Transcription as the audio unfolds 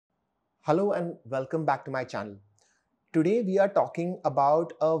Hello and welcome back to my channel. Today we are talking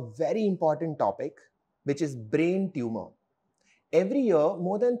about a very important topic, which is brain tumor. Every year,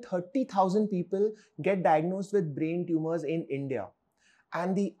 more than 30,000 people get diagnosed with brain tumors in India.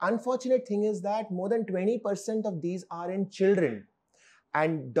 And the unfortunate thing is that more than 20% of these are in children.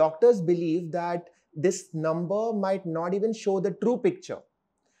 And doctors believe that this number might not even show the true picture.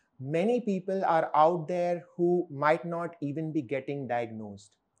 Many people are out there who might not even be getting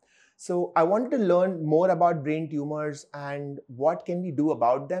diagnosed. So I wanted to learn more about brain tumors and what can we do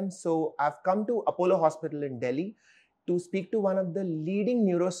about them. So I've come to Apollo Hospital in Delhi to speak to one of the leading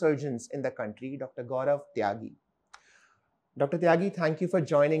neurosurgeons in the country, Dr. Gaurav Tyagi. Dr. Tyagi, thank you for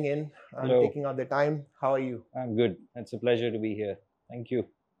joining in and Hello. taking out the time. How are you? I'm good. It's a pleasure to be here. Thank you.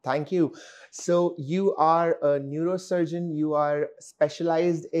 Thank you. So you are a neurosurgeon. You are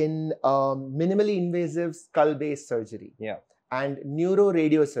specialized in minimally invasive skull-based surgery. Yeah. And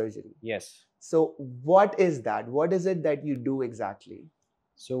neuroradiosurgery. Yes. So what is that? What is it that you do exactly?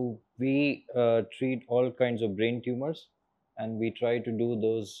 So we treat all kinds of brain tumors, and we try to do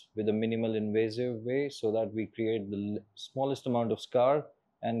those with a minimal invasive way so that we create the smallest amount of scar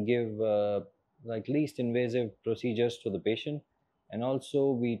and give like least invasive procedures to the patient. And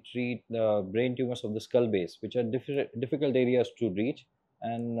also we treat the brain tumors of the skull base, which are difficult areas to reach.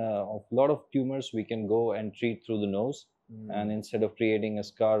 And of a lot of tumors we can go and treat through the nose. And instead of creating a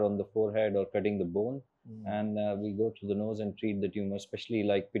scar on the forehead or cutting the bone, and we go to the nose and treat the tumor, especially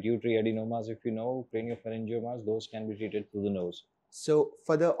like pituitary adenomas, if you know, craniopharyngiomas, those can be treated through the nose. So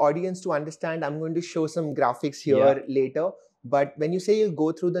for the audience to understand, I'm going to show some graphics here Yeah. later. But when you say you'll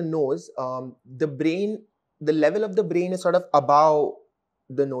go through the nose, the level of the brain is sort of above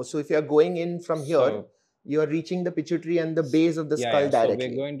the nose. So if you're going in from here, So, you're reaching the pituitary and the base of the yeah, skull yeah. directly. So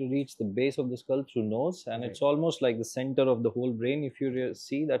we're going to reach the base of the skull through nose, and Right. it's almost like the center of the whole brain. If you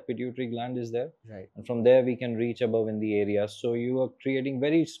see that pituitary gland is there, Right. and from there we can reach above in the area. So you are creating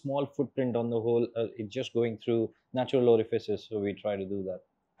very small footprint on the whole. It's just going through natural orifices. So we try to do that.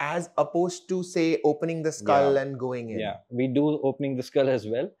 As opposed to, say, opening the skull and going in. Yeah, we do opening the skull as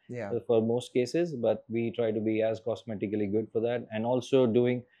well. Yeah. For most cases, but we try to be as cosmetically good for that, and also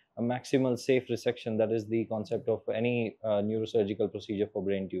doing a maximal safe resection. That is the concept of any neurosurgical procedure for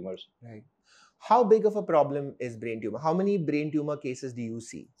brain tumors. Right. How big of a problem is brain tumor? How many brain tumor cases do you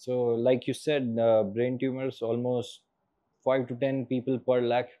see? So, like you said, brain tumors, almost 5 to 10 people per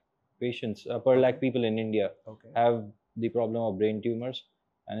lakh patients, per lakh people in India have the problem of brain tumors.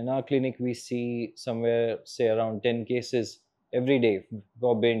 And in our clinic, we see somewhere, say, around 10 cases every day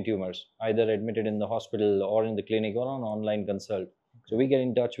for brain tumors, either admitted in the hospital or in the clinic or on online consult. So we get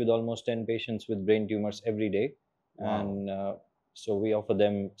in touch with almost 10 patients with brain tumors every day. Wow. And so we offer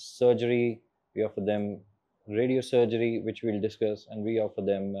them surgery, we offer them radiosurgery, which we'll discuss, and we offer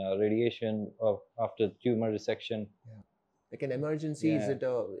them radiation after tumor resection. Yeah. Like an emergency,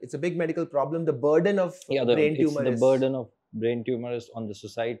 Yeah. it's a big medical problem. The burden of brain tumor the is burden of brain tumors on the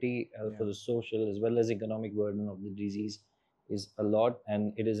society, Yeah. for the social as well as economic burden of the disease is a lot,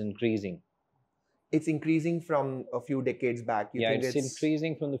 and it is increasing. It's increasing from a few decades back. You Yeah, think it's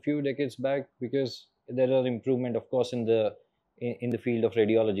increasing from the few decades back because there are improvement, of course, in the field of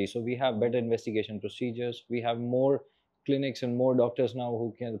radiology. So we have better investigation procedures. We have more clinics and more doctors now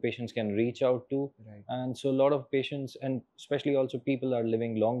who the patients can reach out to. Right. And so a lot of patients, and especially also people, are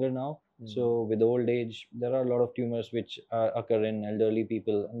living longer now. So with old age, there are a lot of tumors which occur in elderly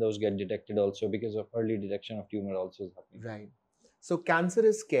people, and those get detected also because of early detection of tumor also is happening. Right. So cancer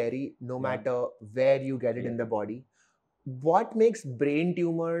is scary no matter where you get it in the body. What makes brain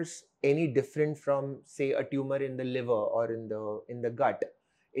tumors any different from, say, a tumor in the liver or in the gut?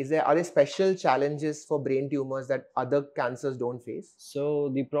 Are there special challenges for brain tumors that other cancers don't face? So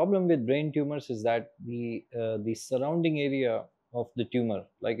the problem with brain tumors is that the surrounding area of the tumor,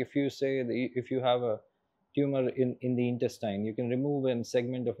 like if you say if you have a tumor in the intestine, you can remove a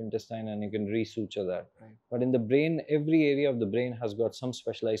segment of intestine and you can resuture that. Right. But in the brain, every area of the brain has got some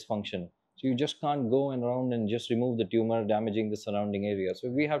specialized function. So you just can't go around and just remove the tumor, damaging the surrounding area. So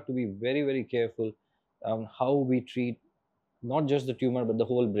we have to be very, very careful on how we treat not just the tumor but the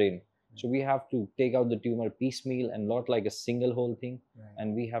whole brain. So we have to take out the tumor piecemeal and not like a single whole thing. Right.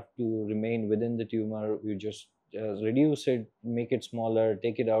 And we have to remain within the tumor. We just reduce it, make it smaller,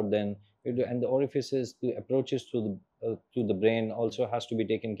 take it out. Then and the orifices, the approaches to the brain also has to be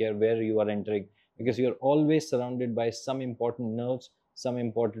taken care where you are entering, because you are always surrounded by some important nerves, some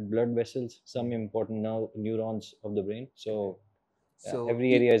important blood vessels, some important neurons of the brain. So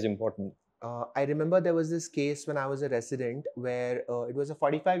every area is important. I remember there was this case when I was a resident where it was a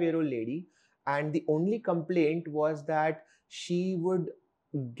 45-year-old lady, and the only complaint was that she would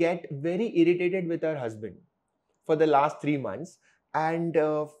get very irritated with her husband for the last 3 months. And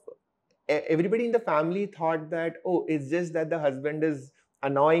everybody in the family thought that, oh, it's just that the husband is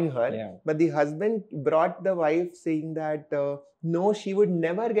annoying her. Yeah. But the husband brought the wife saying that, no, she would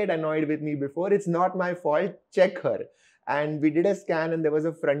never get annoyed with me before. It's not my fault. Check her. And we did a scan and there was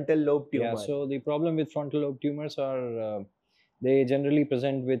a frontal lobe tumor. Yeah, so the problem with frontal lobe tumors are they generally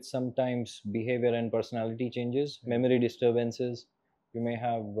present with sometimes behavior and personality changes, memory disturbances. You may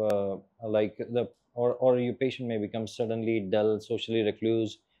have like the or your patient may become suddenly dull, socially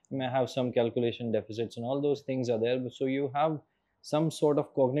recluse. You may have some calculation deficits, and all those things are there. So you have some sort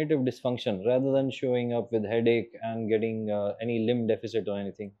of cognitive dysfunction rather than showing up with headache and getting any limb deficit or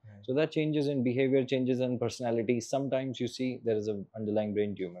anything. So that changes in behavior, changes in personality. Sometimes you see there is an underlying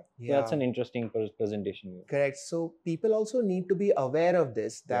brain tumor. So that's an interesting presentation. Correct. So people also need to be aware of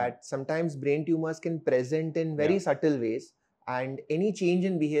this, that sometimes brain tumors can present in very subtle ways, and any change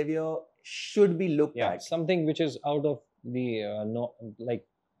in behavior should be looked at. Something which is out of the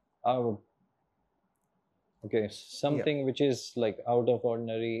something which is like out of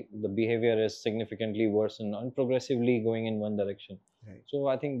ordinary, the behavior is significantly worsened and progressively going in one direction. Right. So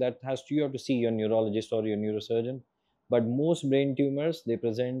I think that you have to see your neurologist or your neurosurgeon. But most brain tumors, they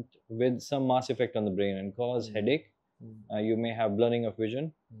present with some mass effect on the brain and cause headache. You may have blurring of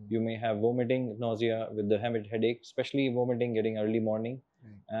vision. You may have vomiting, nausea with the headache, especially vomiting getting early morning.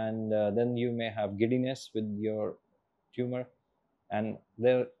 And then you may have giddiness with your tumor. And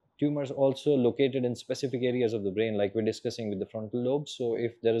there tumors also located in specific areas of the brain, like we're discussing with the frontal lobe. So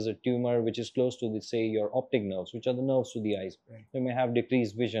if there is a tumor which is close to the, say, your optic nerves, which are the nerves to the eyes, you may have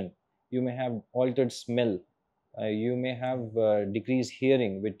decreased vision. You may have altered smell. You may have decreased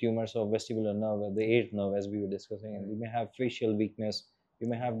hearing with tumors of vestibular nerve, the eighth nerve, as we were discussing. And you may have facial weakness. You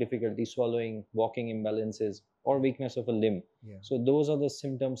may have difficulty swallowing, walking imbalances, or weakness of a limb. So those are the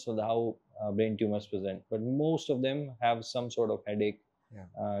symptoms of how brain tumors present. But most of them have some sort of headache,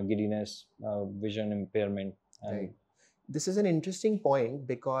 giddiness, vision impairment. Right. This is an interesting point,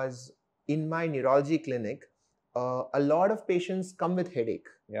 because in my neurology clinic, a lot of patients come with headache.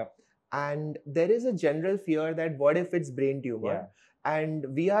 And there is a general fear that what if it's brain tumor? And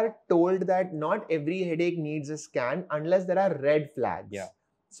we are told that not every headache needs a scan unless there are red flags.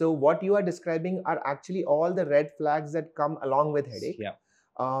 So what you are describing are actually all the red flags that come along with headache.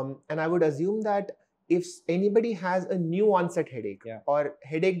 And I would assume that if anybody has a new onset headache or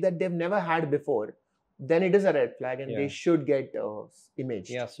headache that they've never had before, then it is a red flag and they should get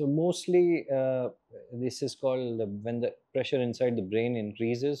imaged. So mostly this is called when the pressure inside the brain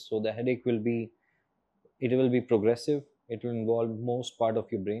increases. So the headache will be progressive. It will involve most part of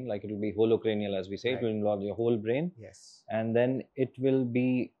your brain, like it will be holocranial, as we say. It will involve your whole brain. And then it will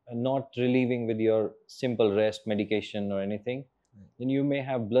be not relieving with your simple rest, medication or anything. Then you may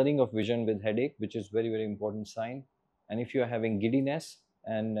have blurring of vision with headache, which is very, very important sign. And if you are having giddiness,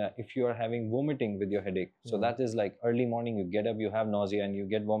 and if you are having vomiting with your headache, so that is like early morning, you get up, you have nausea and you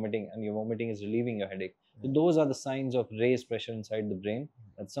get vomiting, and your vomiting is relieving your headache. So those are the signs of raised pressure inside the brain,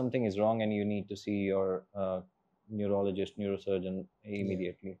 that something is wrong and you need to see your neurologist, neurosurgeon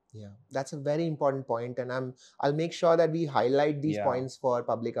immediately. That's a very important point, and I'll make sure that we highlight these points for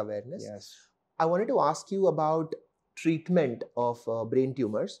public awareness. I wanted to ask you about treatment of brain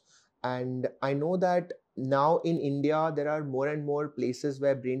tumors, and I know that now in India there are more and more places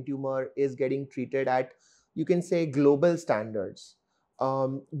where brain tumor is getting treated at, you can say, global standards.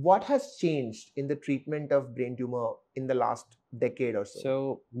 What has changed in the treatment of brain tumor in the last decade or so?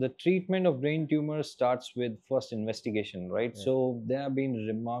 So the treatment of brain tumor starts with first investigation, right? So there have been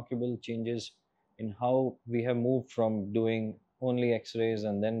remarkable changes in how we have moved from doing only X-rays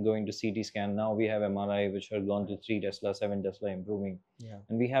and then going to CT scan. Now we have MRI, which have gone to 3 Tesla, 7 Tesla, improving.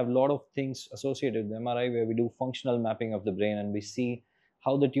 And we have a lot of things associated with MRI where we do functional mapping of the brain, and we see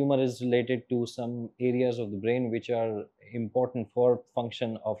how the tumor is related to some areas of the brain which are important for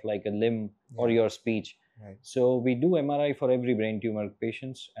function of like a limb or your speech. So we do MRI for every brain tumor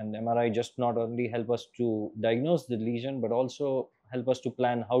patients, and MRI just not only help us to diagnose the lesion, but also help us to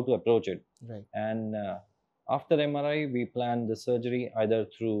plan how to approach it. And after MRI, we plan the surgery either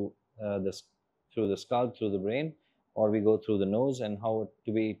through the scalp, through the brain, or we go through the nose, and how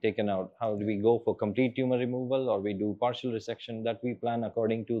to be taken out. How do we go for complete tumor removal, or we do partial resection? That we plan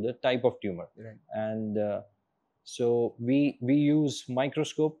according to the type of tumor. And so we use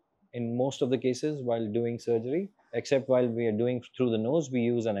microscope in most of the cases while doing surgery, except while we are doing through the nose, we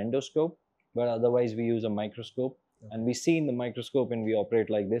use an endoscope, but otherwise we use a microscope. And we see in the microscope and we operate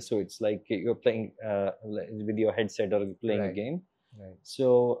like this. So it's like you're playing with your headset or playing a game. Right.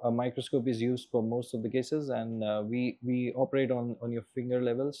 So a microscope is used for most of the cases, and we operate on your finger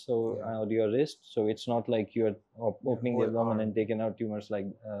levels, so Yeah. or your wrist. So it's not like you're opening the whole abdomen arm. and taking out tumors like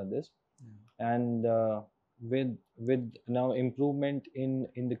this. Yeah. And with now improvement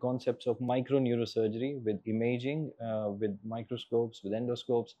in the concepts of micro neurosurgery, with imaging, with microscopes, with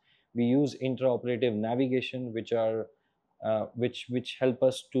endoscopes, we use intraoperative navigation, which are which help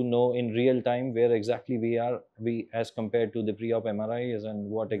us to know in real time where exactly we as compared to the pre-op MRIs, and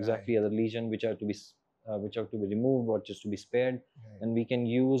what exactly Right. are the lesion which are to be removed, what is to be spared. Right. And we can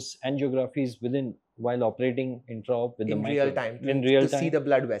use angiographies within while operating intraop with the In real micro time in real to see time. the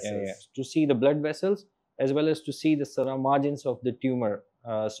blood Yeah, vessels. to see the blood vessels, as well as to see the margins of the tumor.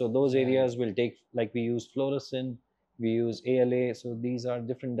 So those Right. areas will take, like we use fluorescent, we use ALA. So these are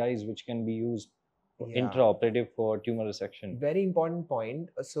different dyes which can be used Yeah. intraoperative for tumor resection. Very important point.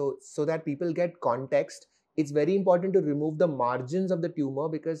 So that people get context, it's very important to remove the margins of the tumor,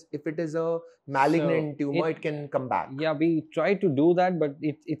 because if it is a malignant tumor, it can come back. Yeah, we try to do that, but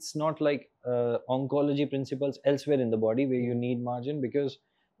it's not like oncology principles elsewhere in the body where you need margin, because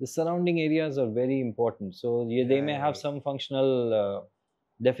the surrounding areas are very important. So they may have Right. some functional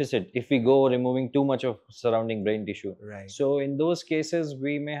deficit if we go removing too much of surrounding brain tissue. Right. So in those cases,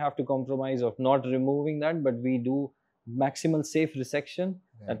 we may have to compromise of not removing that, but we do maximal safe resection.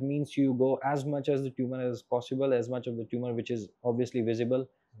 Right. That means you go as much as the tumor as possible, as much of the tumor which is obviously visible.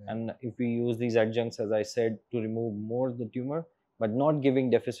 Right. And if we use these adjuncts, as I said, to remove more the tumor, but not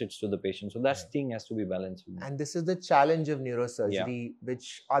giving deficits to the patient. So that Right. thing has to be balanced. And this is the challenge of neurosurgery,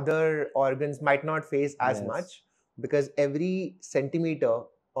 which other organs might not face as Yes. much, because every centimeter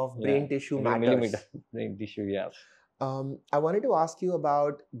of brain tissue Every matters. millimeter brain tissue, yeah. I wanted to ask you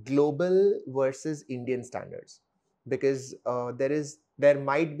about global versus Indian standards, because there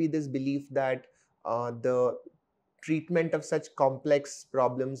might be this belief that the treatment of such complex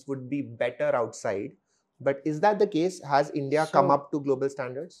problems would be better outside. But is that the case? Has India come So- up to global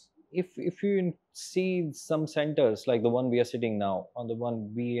standards? If you see some centers like the one we are sitting now, or the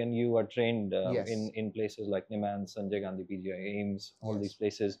one we and you are trained Yes. in places like Niman, Sanjay Gandhi PGI, AIMS, all Yes. these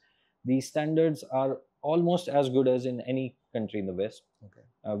places, these standards are almost as good as in any country in the West.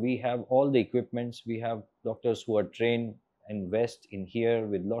 Okay. We have all the equipments. We have doctors who are trained in West, in here,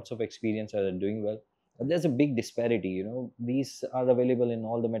 with lots of experience and are doing well. But there's a big disparity. These are available in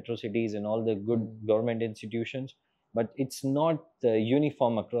all the metro cities and all the good government institutions, but it's not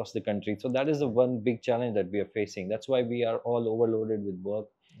uniform across the country. So that is the one big challenge that we are facing. That's why we are all overloaded with work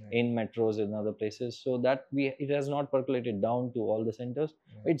in metros and other places. So that it has not percolated down to all the centers.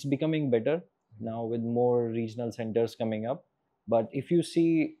 It's becoming better now with more regional centers coming up. But if you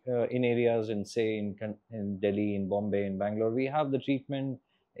see in areas in, say, in Delhi, in Bombay, in Bangalore, we have the treatment.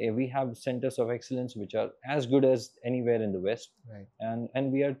 We have centers of excellence which are as good as anywhere in the West. Right.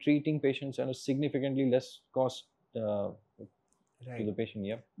 And we are treating patients at a significantly less cost to the patient.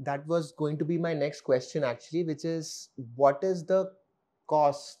 Yeah. That was going to be my next question, actually, which is, what is the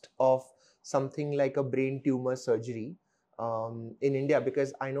cost of something like a brain tumor surgery in India?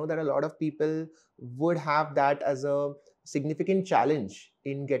 Because I know that a lot of people would have that as a significant challenge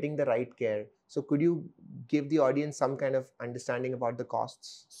in getting the right care. So could you give the audience some kind of understanding about the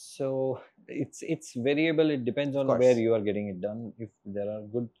costs? So it's variable. It depends on where you are getting it done. If there are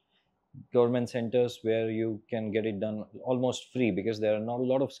good government centers where you can get it done almost free, because there are not a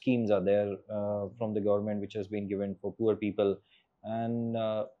lot of schemes are there from the government which has been given for poor people. And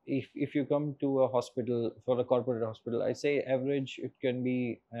if you come to a hospital, for a corporate hospital, I say average it can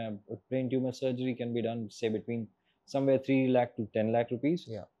be brain tumor surgery can be done, say, between somewhere 3 lakh to 10 lakh rupees.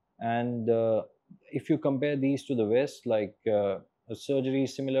 Yeah. And if you compare these to the West, like a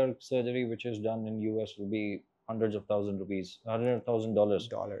similar surgery which is done in US will be hundreds of rupees,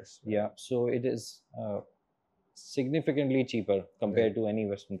 $100,000. Yeah, so it is significantly cheaper compared to any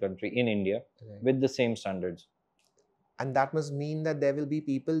Western country in India with the same standards. And that must mean that there will be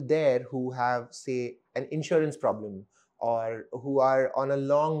people there who have, say, an insurance problem, or who are on a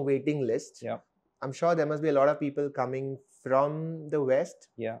long waiting list. Yeah. I'm sure there must be a lot of people coming from the West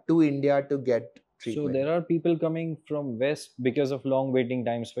Yeah. to India to get treatment. So there are people coming from West because of long waiting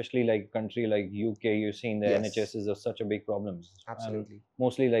time, especially like a country like UK. You've seen the NHS is such a big problem. Absolutely. And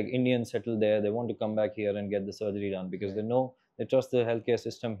mostly like Indians settle there. They want to come back here and get the surgery done because they trust the healthcare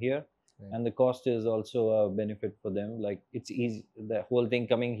system here. And the cost is also a benefit for them. Like, it's easy, the whole thing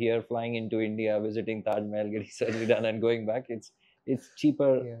coming here, flying into India, visiting Taj Mahal, getting surgery done and going back. It's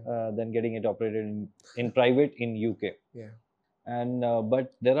cheaper than getting it operated in private in UK. Yeah. And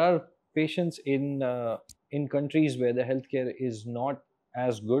but there are patients in countries where the healthcare is not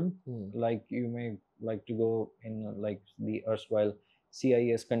as good. Like, you may like to go in like the erstwhile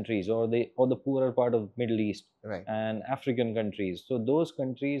CIS countries, or the poorer part of Middle East Right. and African countries. So those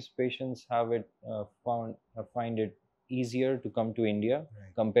countries, patients have it find it easier to come to India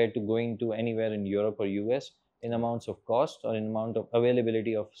Right. compared to going to anywhere in Europe or US in amounts of cost or in amount of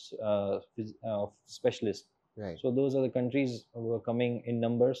availability of specialists. Right. So those are the countries who are coming in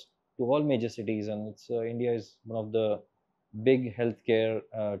numbers to all major cities, and it's India is one of the big healthcare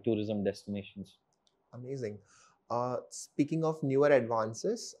tourism destinations. Amazing. Speaking of newer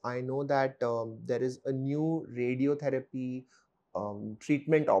advances, I know that there is a new radiotherapy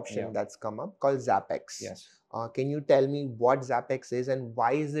treatment option Yeah. that's come up called ZapX. Yes. Can you tell me what ZapX is and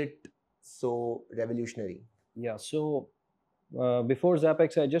why is it so revolutionary? Yeah. So before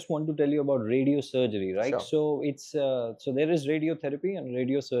ZapX, I just want to tell you about radiosurgery, right? Sure. So it's so there is radiotherapy and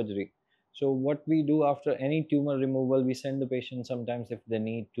radiosurgery. So what we do after any tumor removal, we send the patient sometimes if they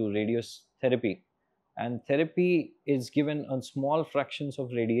need to radiotherapy, and therapy is given on small fractions of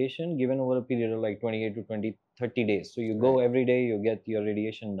radiation given over a period of like 28 to 30 days. So you go Right. every day, you get your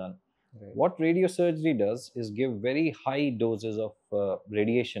radiation done. Right. What radiosurgery does is give very high doses of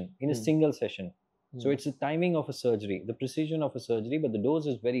radiation in a single session. So it's the timing of a surgery, the precision of a surgery, but the dose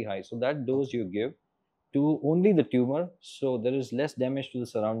is very high. So that dose you give to only the tumor, so there is less damage to the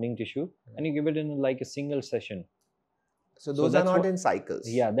surrounding tissue, and you give it in like a single session. So So those are that's not what, in cycles.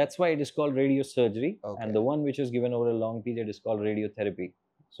 yeah, that's why it is called radiosurgery, Okay. and the one which is given over a long period is called radiotherapy.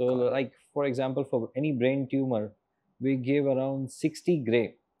 So Got it. like for example, for any brain tumor, we give around 60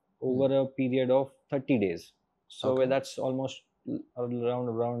 gray over a period of 30 days. So Okay. that's almost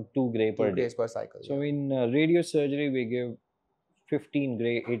around 2 gray 2 per day. grays per cycle. So yeah. in radiosurgery, we give 15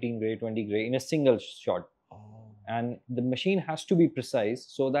 gray, 18 gray, 20 gray in a single shot. Oh. And the machine has to be precise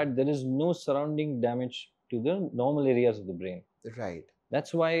so that there is no surrounding damage to the normal areas of the brain. Right.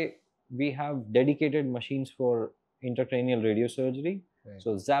 That's why we have dedicated machines for intracranial radiosurgery. Right.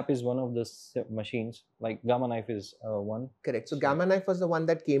 So ZAP is one of the machines, like Gamma Knife is one. Correct. So Gamma Knife was the one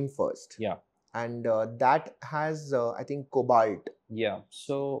that came first. Yeah. And that has, I think, cobalt. Yeah.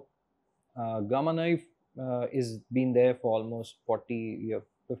 So Gamma Knife is been there for almost 50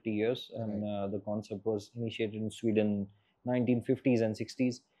 years, and the concept was initiated in Sweden 1950s and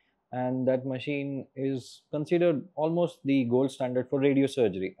 60s, and that machine is considered almost the gold standard for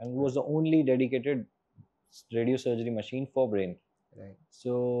radiosurgery, and was the only dedicated radiosurgery machine for brain. Right.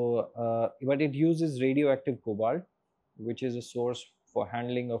 So but it uses radioactive cobalt, which is a source for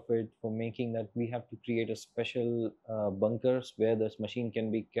handling of it, for making that we have to create a special bunkers where this machine can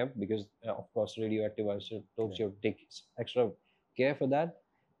be kept, because of course radioactive isotopes, you have to take extra care for that,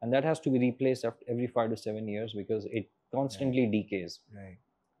 and that has to be replaced after every 5 to 7 years because it constantly decays. Right.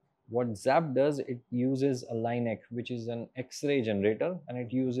 What ZAP does, it uses a LINEC, which is an X-ray generator, and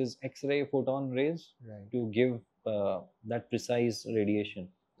it uses X-ray photon rays to give that precise radiation.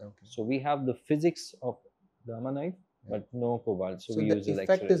 Okay. So we have the physics of Gamma Knife, but no cobalt. So we the use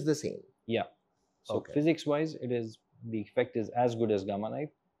effect X-rays. is the same. Yeah. So physics-wise, it is the effect is as good as Gamma Knife.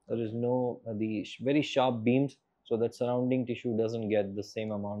 There is no the very sharp beams, so that surrounding tissue doesn't get the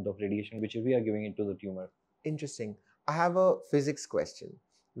same amount of radiation which we are giving it to the tumor. Interesting. I have a physics question,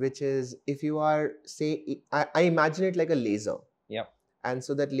 which is, if you are, say, I imagine it like a laser. Yeah. And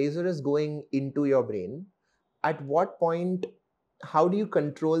so that laser is going into your brain. At what point, how do you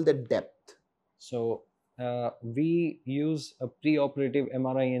control the depth? So we use a preoperative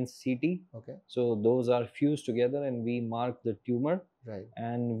MRI and CT. Okay. So those are fused together, and we mark the tumor. Right.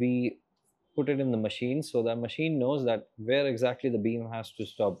 And we put it in the machine, so the machine knows that where exactly the beam has to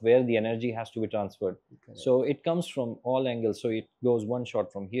stop, where the energy has to be transferred. Okay. So it comes from all angles. So it goes one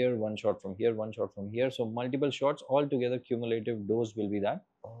shot from here, one shot from here, one shot from here. So multiple shots, all together cumulative dose will be that.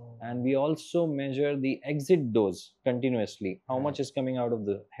 Oh. And we also measure the exit dose continuously, how much is coming out of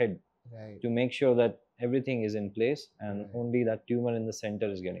the head, to make sure that everything is in place and only that tumor in the center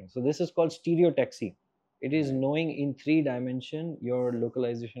is getting. So this is called stereotaxy. It is knowing in 3 dimension your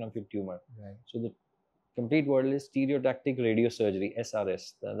localization of your tumor. Right. So the complete word is stereotactic radiosurgery,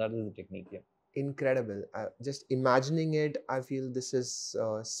 SRS. That is the technique here. Incredible. Just imagining it, I feel this is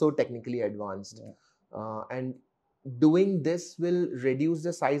so technically advanced. Yeah. And doing this will reduce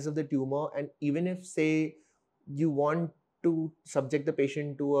the size of the tumor. And even if, say, you want to subject the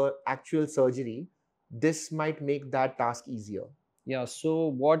patient to an actual surgery, this might make that task easier. Yeah. So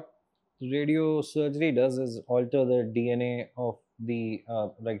what radiosurgery does is alter the DNA of the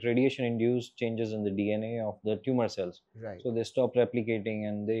like radiation induced changes in the DNA of the tumor cells. Right. So they stop replicating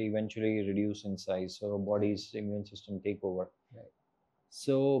and they eventually reduce in size. So body's immune system take over. Right.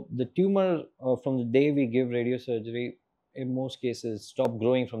 So the tumor from the day we give radiosurgery, in most cases stop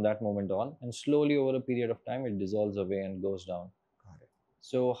growing from that moment on, and slowly over a period of time it dissolves away and goes down. Got it.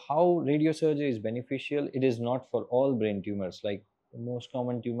 So how radiosurgery is beneficial? It is not for all brain tumors. Like the most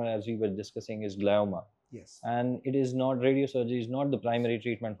common tumor, as we were discussing, is glioma. Yes. And it is not, radiosurgery is not the primary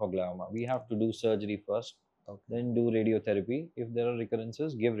treatment for glioma. We have to do surgery first, Okay. then do radiotherapy. If there are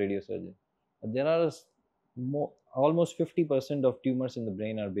recurrences, give radiosurgery. But there are almost 50% of tumors in the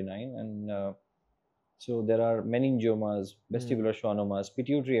brain are benign, and so there are meningiomas, vestibular schwannomas,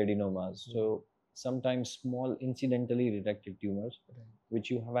 pituitary adenomas. So sometimes small incidentally detected tumors, which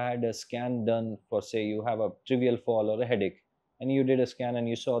you have had a scan done for, say you have a trivial fall or a headache, and you did a scan and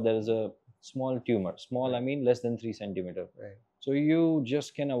you saw there is a small tumor. Small, I mean less than 3 centimeter. Right. So you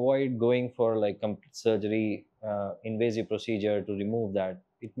just can avoid going for like complete surgery, invasive procedure to remove that.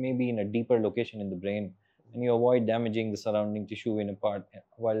 It may be in a deeper location in the brain, and you avoid damaging the surrounding tissue in a part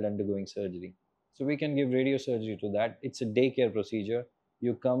while undergoing surgery. So we can give radiosurgery to that. It's a daycare procedure.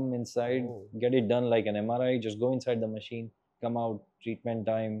 You come inside, get it done like an MRI, just go inside the machine, come out. Treatment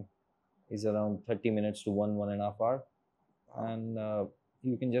time is around 30 minutes to 1.5 hours. And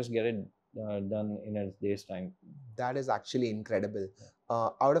you can just get it done in a day's time. That is actually incredible.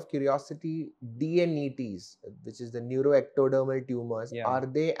 Out of curiosity, DNETs, which is the neuroectodermal tumors, are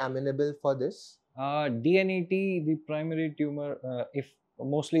they amenable for this? DNET, the primary tumor, if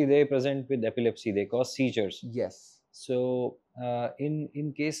mostly they present with epilepsy, they cause seizures. Yes. So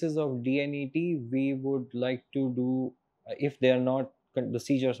in cases of DNET, we would like to do, if they are not, the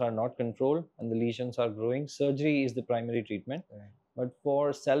seizures are not controlled and the lesions are growing, surgery is the primary treatment. Right. But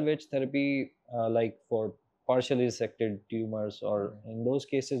for salvage therapy, like for partially resected tumors, or in those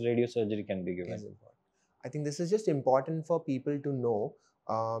cases, radiosurgery can be given. I think this is just important for people to know,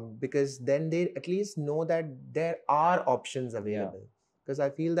 because then they at least know that there are options available. Because I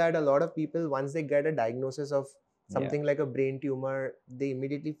feel that a lot of people, once they get a diagnosis of something like a brain tumor, they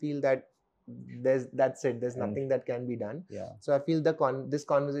immediately feel that that's it. There's nothing that can be done. So I feel this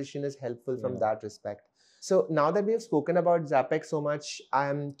conversation is helpful from that respect. So now that we have spoken about ZapX so much,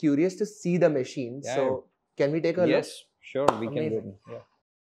 I'm curious to see the machine. So can we take a look? Yes, sure. We can go. Yeah.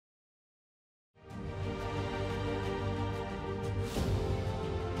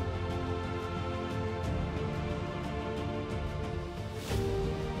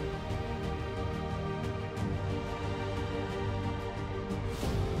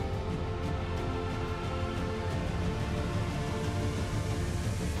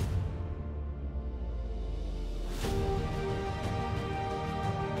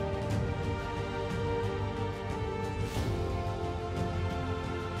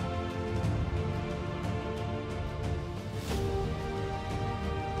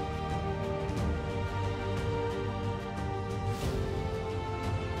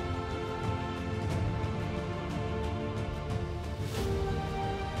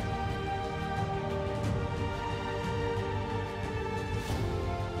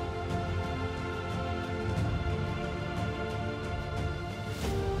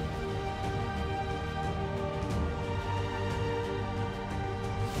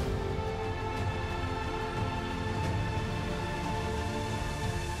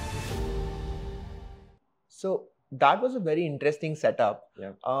 So that was a very interesting setup.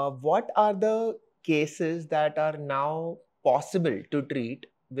 What are the cases that are now possible to treat,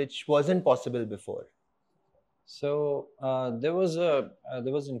 which wasn't possible before? So there was an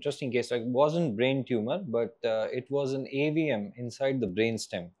interesting case. Like, it wasn't brain tumor, but it was an AVM inside the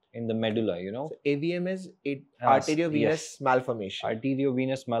brainstem in the medulla. You know, so AVM is arteriovenous malformation.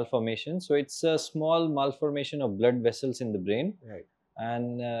 Arteriovenous malformation. So it's a small malformation of blood vessels in the brain, right?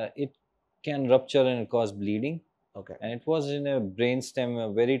 And it can rupture and cause bleeding. Okay. And it was in a brainstem,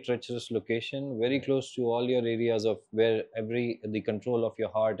 a very treacherous location, very close to all your areas of where the control of your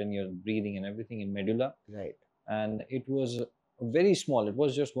heart and your breathing and everything in medulla. Right. And it was very small. It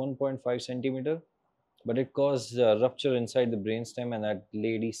was just 1.5 centimeter, but it caused a rupture inside the brainstem, and that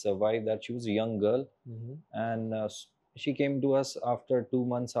lady survived that. She was a young girl, and she came to us after 2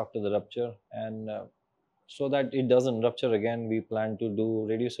 months after the rupture, and so that it doesn't rupture again, we plan to do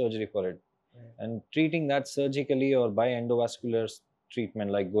radiosurgery for it. And treating that surgically or by endovascular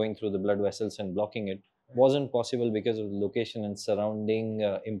treatment, like going through the blood vessels and blocking it, wasn't possible because of the location and surrounding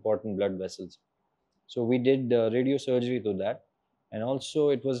important blood vessels. So we did radiosurgery to that. And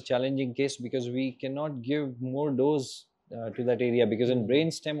also it was a challenging case because we cannot give more dose to that area, because in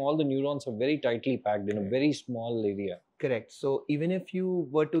brainstem all the neurons are very tightly packed in a very small area. Correct. So even if you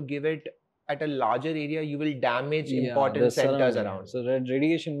were to give it at a larger area, you will damage important centers around. So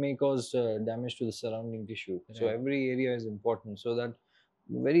radiation may cause damage to the surrounding tissue. So every area is important, so that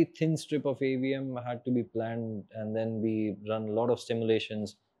very thin strip of AVM had to be planned, and then we run a lot of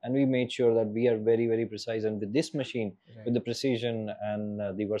stimulations, and we made sure that we are very, very precise. And with this machine, Right. with the precision and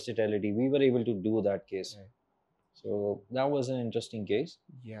the versatility, we were able to do that case. Right. So that was an interesting case.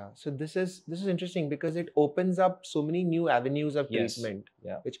 Yeah. So this is interesting because it opens up so many new avenues of Yes. treatment,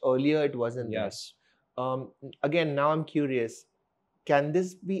 Yeah. which earlier it wasn't Yes. there. Again, now I'm curious. Can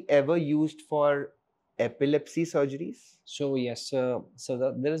this be ever used for epilepsy surgeries? So yes, so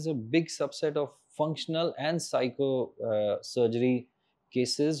that there is a big subset of functional and psycho surgery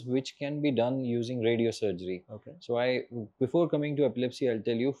cases which can be done using radiosurgery. Okay. So before coming to epilepsy, I'll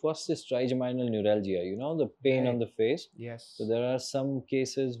tell you first is trigeminal neuralgia. You know, the pain on Right. the face. Yes. So there are some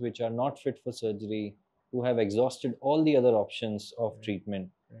cases which are not fit for surgery, who have exhausted all the other options of Right. treatment.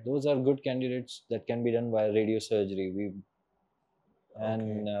 Right. Those are good candidates that can be done by radiosurgery. Okay.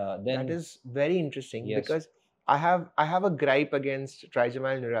 Then That is very interesting Yes. because I have a gripe against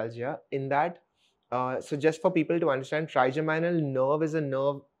trigeminal neuralgia in that. So just for people to understand, trigeminal nerve is a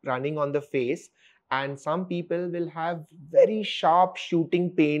nerve running on the face, and some people will have very sharp shooting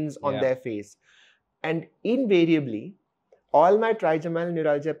pains on Yeah. their face, and invariably, all my trigeminal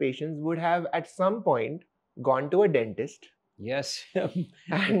neuralgia patients would have at some point gone to a dentist, yes,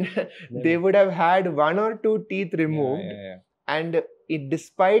 and they would have had one or two teeth removed. yeah. And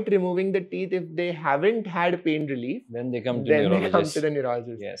despite removing the teeth, if they haven't had pain relief, Then they come to then they come neurologist. to the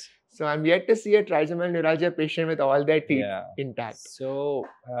neurologist. Yes. So I'm yet to see a trigeminal neuralgia patient with all their teeth Yeah. intact. So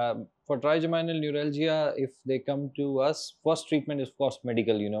for trigeminal neuralgia, if they come to us, first treatment is of course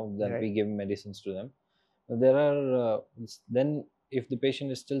medical. You know that Right. we give medicines to them. There are then if the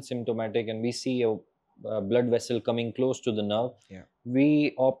patient is still symptomatic and we see a blood vessel coming close to the nerve, Yeah.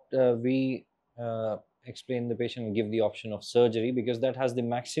 we explain the patient and give the option of surgery, because that has the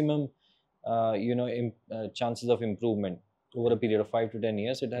maximum chances of improvement over a period of 5 to 10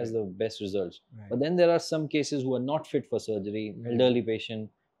 years. It has Right. the best results. Right. But then there are some cases who are not fit for surgery, elderly patient,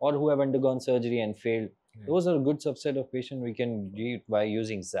 or who have undergone surgery and failed. Right. Those are a good subset of patient we can treat by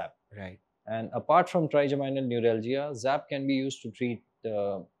using ZAP. Right. And apart from trigeminal neuralgia, ZAP can be used to treat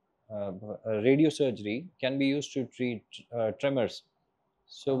radiosurgery can be used to treat tremors.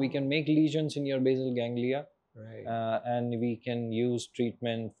 So we can make lesions in your basal ganglia, Right. and we can use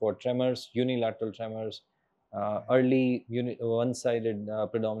treatment for tremors, unilateral tremors, early one-sided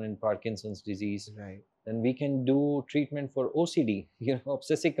predominant Parkinson's disease. Right. Then we can do treatment for OCD,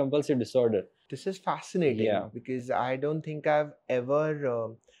 obsessive compulsive disorder. This is fascinating. Yeah. Because I don't think I've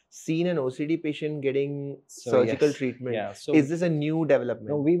ever seen an OCD patient getting So, surgical yes. treatment. Yeah. So Is this a new development?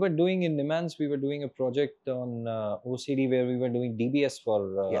 no, we were doing in NIMANS, we were doing a project on OCD where we were doing DBS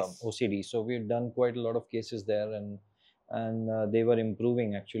for Yes. OCD. So we had done quite a lot of cases there, and they were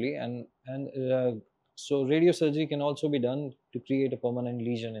improving actually. So radiosurgery can also be done to create a permanent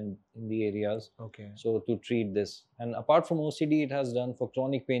lesion in the areas. Okay. So to treat this, and apart from OCD, it has done for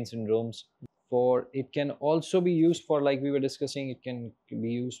chronic pain syndromes. It can also be used for, like we were discussing, it can be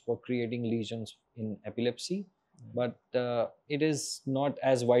used for creating lesions in epilepsy. But it is not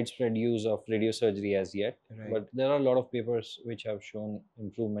as widespread use of radiosurgery as yet. Right. But there are a lot of papers which have shown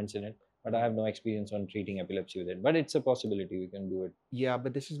improvements in it. But I have no experience on treating epilepsy with it. But it's a possibility, we can do it. Yeah,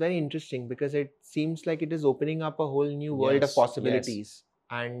 but this is very interesting because it seems like it is opening up a whole new world Yes, of possibilities.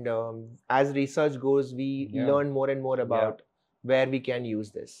 And as research goes, we Yeah. learn more and more about where we can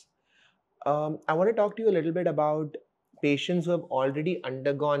use this. I want to talk to you a little bit about patients who have already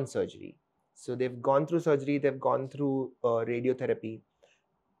undergone surgery. So they've gone through surgery, they've gone through radiotherapy.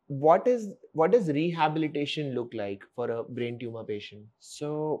 What does rehabilitation look like for a brain tumor patient?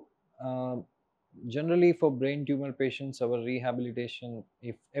 So generally for brain tumor patients, our rehabilitation,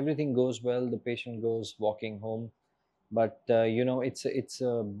 if everything goes well, the patient goes walking home. But it's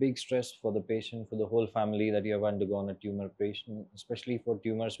a big stress for the patient, for the whole family, that you have undergone a tumor patient, especially for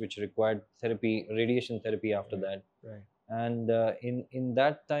tumors which required therapy, radiation therapy after that. Right. And in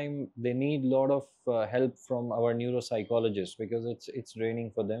that time, they need a lot of help from our neuropsychologists, because it's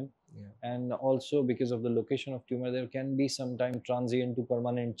draining for them. Yeah. And also because of the location of tumor, there can be sometime transient to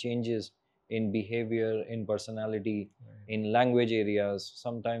permanent changes in behavior, in personality, in language areas.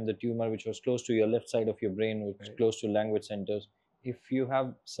 Sometimes the tumor which was close to your left side of your brain, which was close to language centers. If you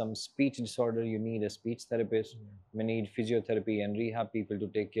have some speech disorder, you need a speech therapist. We need physiotherapy and rehab people to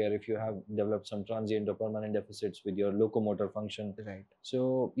take care if you have developed some transient or permanent deficits with your locomotor function. Right.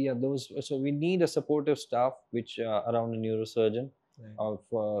 So yeah, so we need a supportive staff which around a neurosurgeon. Right.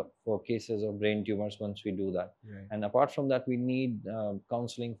 For cases of brain tumors once we do that. Right. And apart from that, we need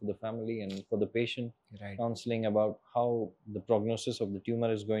counseling for the family and for the patient. Right. Counseling about how the prognosis of the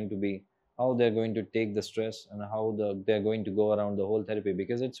tumor is going to be, how they're going to take the stress and how they're going to go around the whole therapy,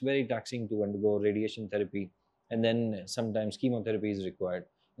 because it's very taxing to undergo radiation therapy, and then sometimes chemotherapy is required.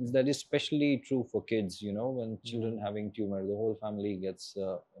 And that is especially true for kids, when children having tumor, the whole family gets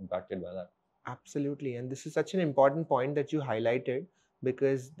impacted by that. Absolutely. And this is such an important point that you highlighted,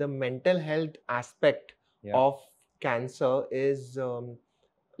 because the mental health aspect of cancer is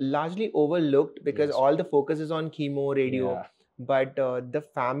largely overlooked, because all the focus is on chemo, radio, but the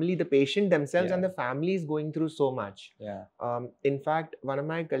family, the patient themselves and the family is going through so much. In fact, one of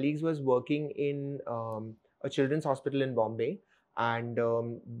my colleagues was working in a children's hospital in Bombay, and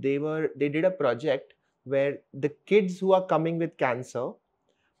they did a project where the kids who are coming with cancer,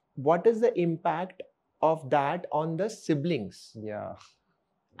 what is the impact of that on the siblings?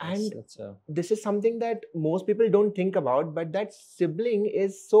 And this is something that most people don't think about, but that sibling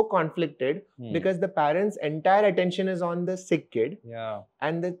is so conflicted because the parents' entire attention is on the sick kid.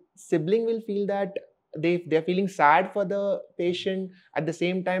 And the sibling will feel that they're feeling sad for the patient. At the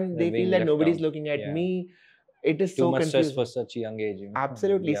same time, they feel that nobody's looking at me. It is so confusing. Too much stress for such a young age.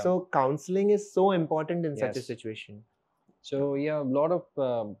 Absolutely. So counseling is so important in such a situation. So a lot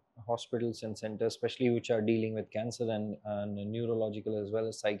of hospitals and centers, especially which are dealing with cancer and neurological as well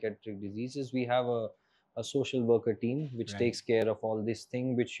as psychiatric diseases, we have a social worker team which takes care of all this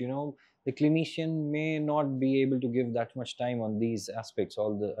thing, which the clinician may not be able to give that much time on these aspects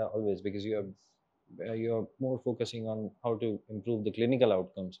always, because you're more focusing on how to improve the clinical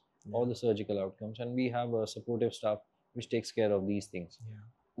outcomes or the surgical outcomes, and we have a supportive staff which takes care of these things.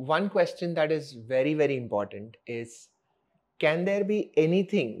 One question that is very, very important is, can there be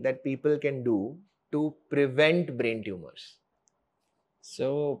anything that people can do to prevent brain tumors?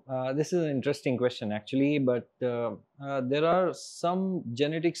 So this is an interesting question actually, but there are some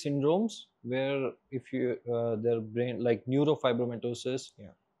genetic syndromes where if their brain, like neurofibromatosis,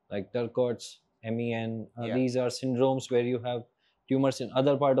 like Turcot's, MEN, these are syndromes where you have tumors in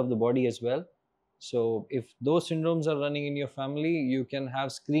other part of the body as well. So if those syndromes are running in your family, you can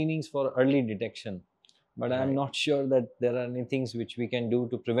have screenings for early detection. But I'm not sure that there are any things which we can do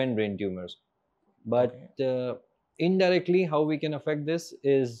to prevent brain tumors. But indirectly, how we can affect this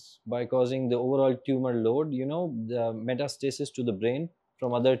is by causing the overall tumor load. The metastasis to the brain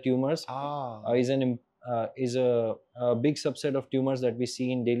from other tumors is a big subset of tumors that we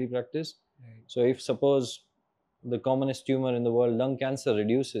see in daily practice. So if suppose the commonest tumor in the world, lung cancer,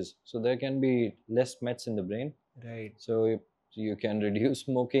 reduces, so there can be less mets in the brain. So if you can reduce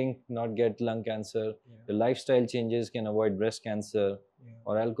smoking, not get lung cancer. The lifestyle changes can avoid breast cancer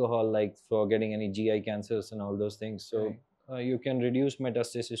or alcohol, like for getting any GI cancers and all those things. So you can reduce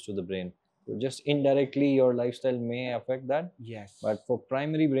metastasis to the brain. So just indirectly, your lifestyle may affect that. But for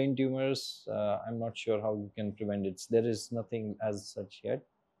primary brain tumors, I'm not sure how you can prevent it. There is nothing as such yet.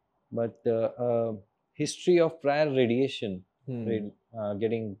 But history of prior radiation,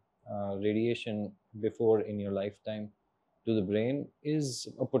 getting radiation before in your lifetime to the brain is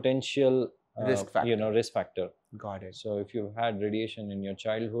a potential risk factor. Got it. So if you've had radiation in your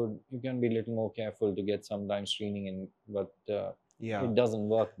childhood, you can be a little more careful to get sometimes screening, but it doesn't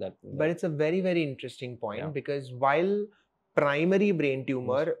work that way. But it's a very, very interesting point, because while primary brain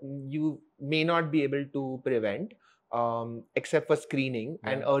tumor you may not be able to prevent except for screening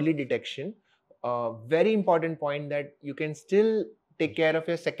and early detection, very important point that you can still take care of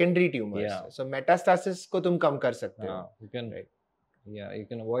your secondary tumors. So metastasis ko tum kam kar sakte ho. You can, you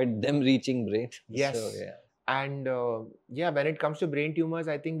can avoid them reaching brain. So, and when it comes to brain tumors,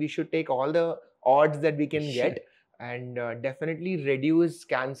 I think we should take all the odds that we can get and definitely reduce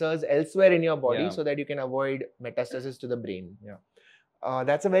cancers elsewhere in your body so that you can avoid metastasis to the brain.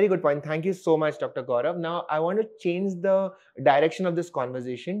 That's a very good point. Thank you so much, Dr. Gaurav. Now, I want to change the direction of this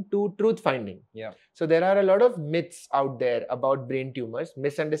conversation to truth finding. So there are a lot of myths out there about brain tumors,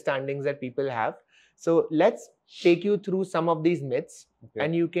 misunderstandings that people have. So let's take you through some of these myths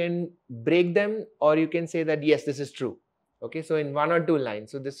and you can break them, or you can say that, yes, this is true. Okay, so in 1 or 2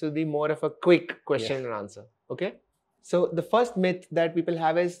 lines. So this will be more of a quick question and answer. Okay. So the first myth that people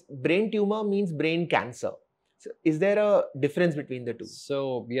have is brain tumor means brain cancer. So is there a difference between the two?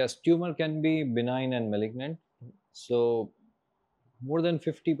 So yes, tumor can be benign and malignant. So more than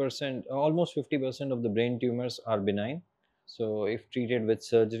 50%, almost 50% of the brain tumors are benign. So if treated with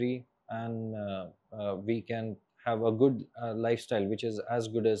surgery, and we can have a good lifestyle, which is as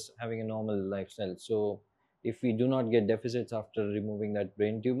good as having a normal lifestyle. So if we do not get deficits after removing that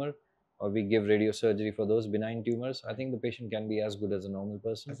brain tumor, or we give radiosurgery for those benign tumors, I think the patient can be as good as a normal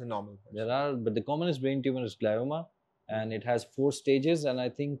person. But the commonest brain tumor is glioma, and it has 4 stages, and I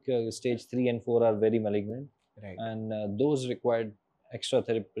think stage 3 and 4 are very malignant. And those require extra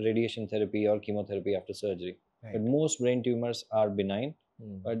radiation therapy or chemotherapy after surgery. Right. But most brain tumors are benign,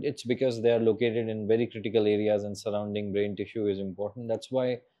 but it's because they are located in very critical areas and surrounding brain tissue is important. That's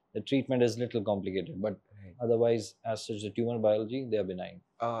why the treatment is little complicated, but Right. otherwise, as such, the tumor biology, they are benign.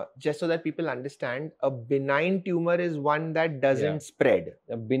 Just so that people understand, a benign tumor is one that doesn't spread.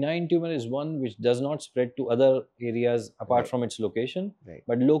 A benign tumor is one which does not spread to other areas apart Right. from its location, Right.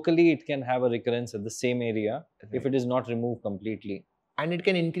 but locally it can have a recurrence at the same area if Right. it is not removed completely. And it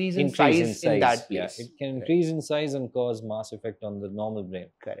can increase in size in that place. Yeah, it can increase in size and cause mass effect on the normal brain.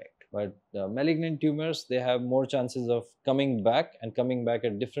 Correct. But malignant tumors, they have more chances of coming back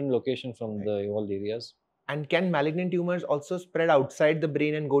at different location from Right. the old areas. And can malignant tumors also spread outside the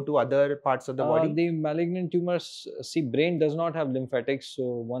brain and go to other parts of the body? The malignant tumors, see, brain does not have lymphatics, so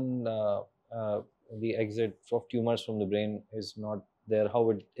the exit of tumors from the brain is not there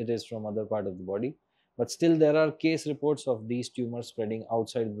how it is from other part of the body. But still, there are case reports of these tumors spreading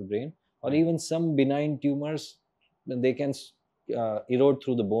outside of the brain, or even some benign tumors, they can erode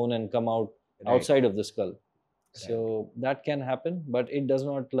through the bone and come out outside of the skull. So that can happen, but it does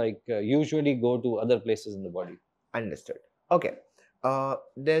not usually go to other places in the body. Understood. Okay.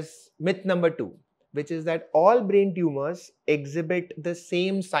 There's myth number 2, which is that all brain tumors exhibit the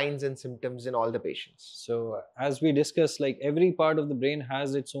same signs and symptoms in all the patients. So as we discussed, like every part of the brain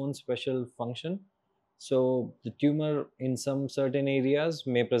has its own special function. So the tumor in some certain areas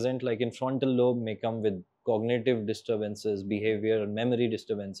may present, like in frontal lobe, may come with cognitive disturbances, behavior and memory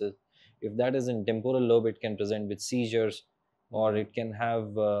disturbances. If that is in temporal lobe, it can present with seizures, or it can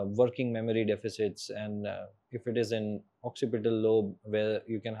have working memory deficits. And if it is in occipital lobe, where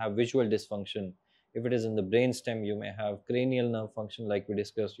you can have visual dysfunction. If it is in the brain stem, you may have cranial nerve function, like we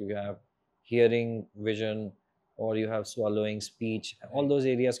discussed. You have hearing, vision, or you have swallowing, speech. All those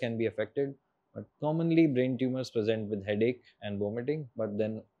areas can be affected. But commonly, brain tumors present with headache and vomiting. But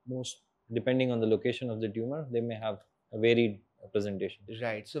then depending on the location of the tumor, they may have a varied presentation.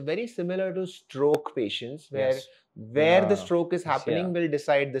 Right. So very similar to stroke patients, where the stroke is happening will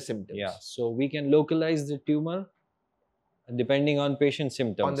decide the symptoms. Yeah. So we can localize the tumor depending on patient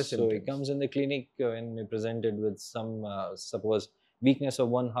symptoms. On the symptoms. So it comes in the clinic when we presented with some suppose weakness of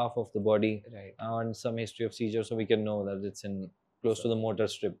one half of the body, and some history of seizure, so we can know that it's in close to the motor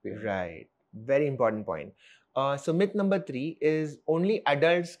strip. Right. Very important point. So myth number 3 is only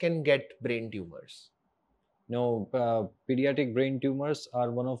adults can get brain tumors. No, pediatric brain tumors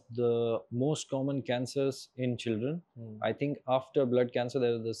are one of the most common cancers in children. I think after blood cancer,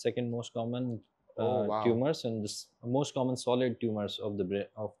 they're the second most common tumors, and the most common solid tumors of the brain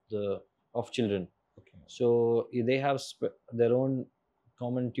of children. Okay. So they have their own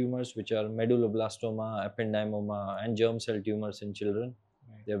common tumors, which are medulloblastoma, ependymoma, and germ cell tumors in children.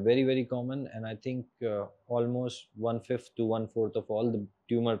 They're very, very common, and I think almost 1/5 to 1/4 of all the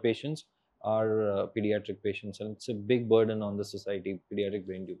tumor patients are pediatric patients, and it's a big burden on the society, pediatric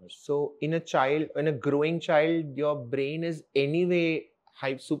brain tumors. So in a growing child, your brain is anyway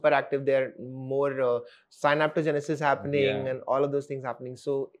super active. There are more synaptogenesis happening and all of those things happening.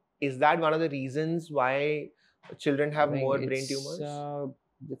 So is that one of the reasons why children have more brain tumors?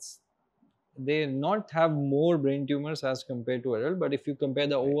 They not have more brain tumors as compared to adults, but if you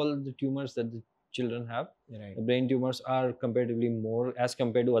compare all the tumors that the children have, the brain tumors are comparatively more as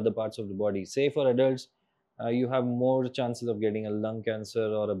compared to other parts of the body. Say for adults, you have more chances of getting a lung cancer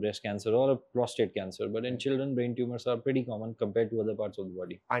or a breast cancer or a prostate cancer, but in children, brain tumors are pretty common compared to other parts of the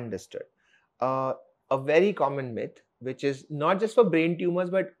body. Understood. A very common myth, which is not just for brain tumors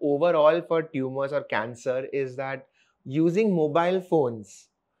but overall for tumors or cancer, is that using mobile phones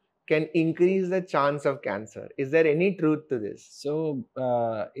can increase the chance of cancer. Is there any truth to this? So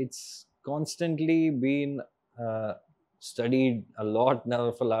it's constantly been studied a lot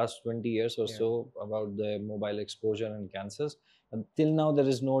now for last 20 years or so about the mobile exposure and cancers. Until now, there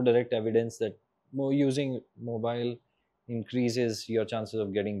is no direct evidence that using mobile increases your chances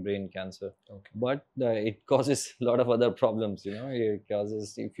of getting brain cancer. But it causes a lot of other problems. It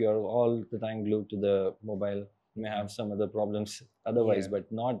causes, if you're all the time glued to the mobile, you may have some other problems otherwise, but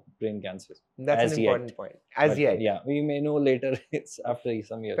not brain cancers. That's an important point. As yet. Yeah, we may know later. It's after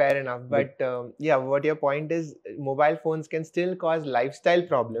some years. Fair enough. But what your point is, mobile phones can still cause lifestyle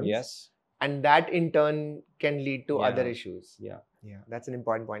problems. Yes. And that in turn can lead to other issues. Yeah. That's an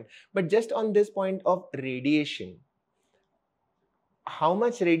important point. But just on this point of radiation, how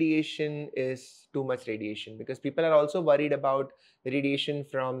much radiation is too much radiation? Because people are also worried about radiation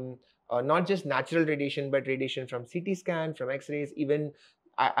from not just natural radiation, but radiation from CT scan, from X-rays. Even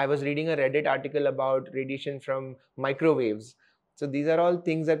I was reading a Reddit article about radiation from microwaves. So these are all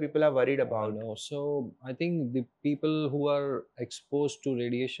things that people are worried about. No. So I think the people who are exposed to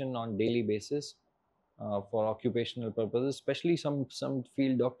radiation on daily basis for occupational purposes, especially some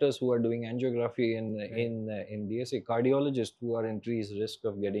field doctors who are doing angiography in DSA, cardiologists who are increased risk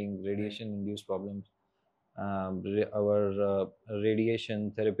of getting radiation-induced problems. Our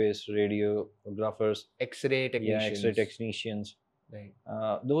radiation therapists, radiographers, X-ray technicians. X-ray technicians. Right.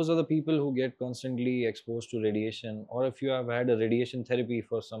 Those are the people who get constantly exposed to radiation, or if you have had a radiation therapy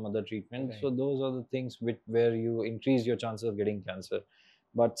for some other treatment. So those are the things where you increase your chances of getting cancer.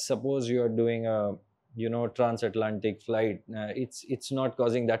 But suppose you are doing a transatlantic flight, it's not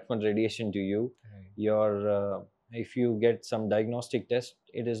causing that much radiation to you. Your if you get some diagnostic test,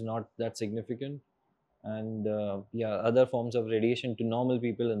 it is not that significant. And other forms of radiation to normal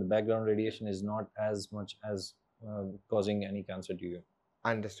people in the background radiation is not as much as causing any cancer to you.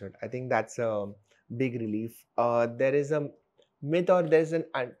 Understood. I think that's a big relief. There is a myth, or there's a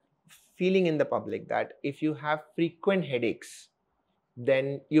feeling in the public that if you have frequent headaches,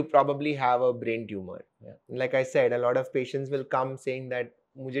 then you probably have a brain tumor. Like I said, a lot of patients will come saying that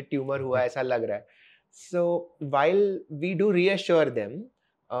मुझे tumor हुआ ऐसा लग रहा है. So while we do reassure them,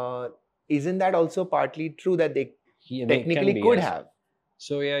 isn't that also partly true that they technically could have?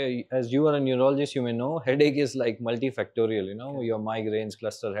 So as you are a neurologist, you may know headache is like multifactorial. Your migraines,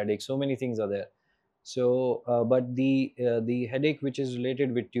 cluster headache, so many things are there. So, but the headache which is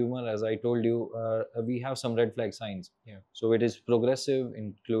related with tumor, as I told you, we have some red flag signs. So it is progressive,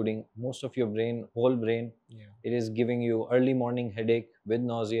 including most of your brain, whole brain. It is giving you early morning headache with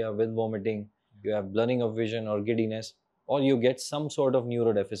nausea, with vomiting. You have blurring of vision or giddiness, or you get some sort of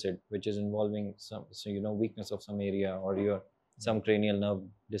neurodeficit, which is involving some, weakness of some area, or some cranial nerve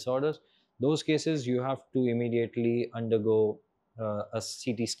disorders. Those cases you have to immediately undergo a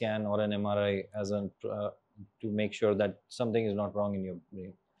CT scan or an MRI to make sure that something is not wrong in your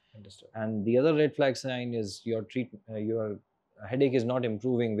brain. Understood. And the other red flag sign is your headache is not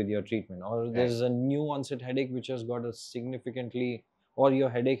improving with your treatment, or there is a new onset headache which has got a significantly, or your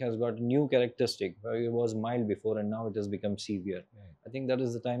headache has got a new characteristic where it was mild before and now it has become severe. I think that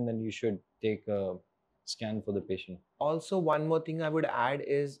is the time then you should take a scan for the patient. Also, one more thing I would add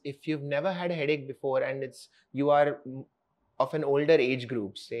is, if you've never had a headache before and you are of an older age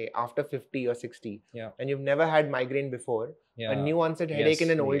group, say after 50 or 60, and you've never had migraine before, a new onset headache in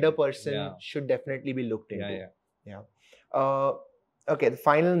an older person should definitely be looked into. Okay, the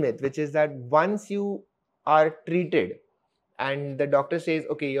final myth, which is that once you are treated and the doctor says,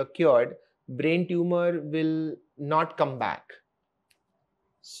 okay, you're cured, brain tumor will not come back.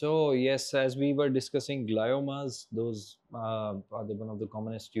 So yes, as we were discussing, gliomas, those are one of the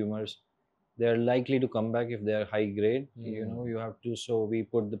commonest tumors. They are likely to come back if they are high grade. You have to, so we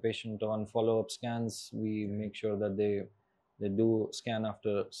put the patient on follow-up scans. We make sure that they do scan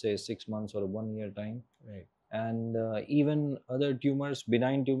after, say, 6 months or 1 year time. And even other tumors,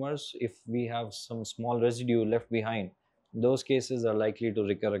 benign tumors, if we have some small residue left behind, those cases are likely to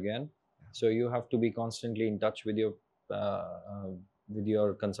recur again. So you have to be constantly in touch with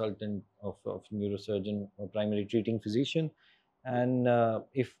your consultant of neurosurgeon or primary treating physician. And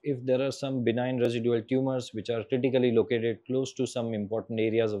if there are some benign residual tumors which are critically located close to some important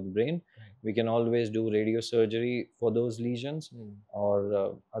areas of the brain, we can always do radiosurgery for those lesions,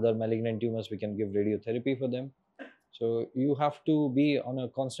 or other malignant tumors, we can give radiotherapy for them. So you have to be on a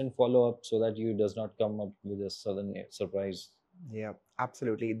constant follow-up so that you does not come up with a sudden surprise. Yeah,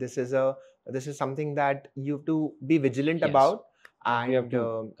 absolutely. This is something that you have to be vigilant about, and you have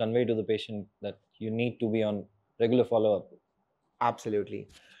to convey to the patient that you need to be on regular follow-up. Absolutely.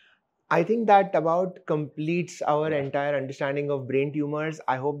 I think that about completes our entire understanding of brain tumors.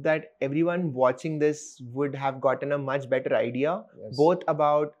 I hope that everyone watching this would have gotten a much better idea, both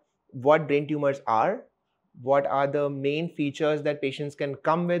about what brain tumors are, what are the main features that patients can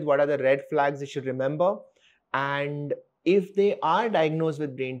come with, what are the red flags they should remember, and if they are diagnosed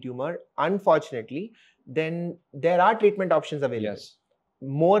with brain tumor, unfortunately, then there are treatment options available,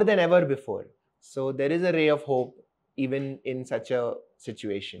 more than ever before. So there is a ray of hope even in such a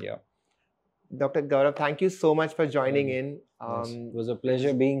situation. Dr. Gaurav, thank you so much for joining in. It was a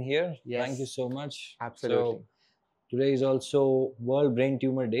pleasure being here. Thank you so much. Absolutely. So, today is also World Brain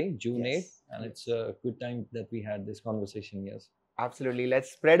Tumor Day, June 8th, and it's a good time that we had this conversation. Absolutely.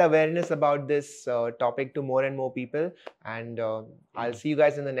 Let's spread awareness about this topic to more and more people. And I'll see you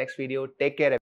guys in the next video. Take care.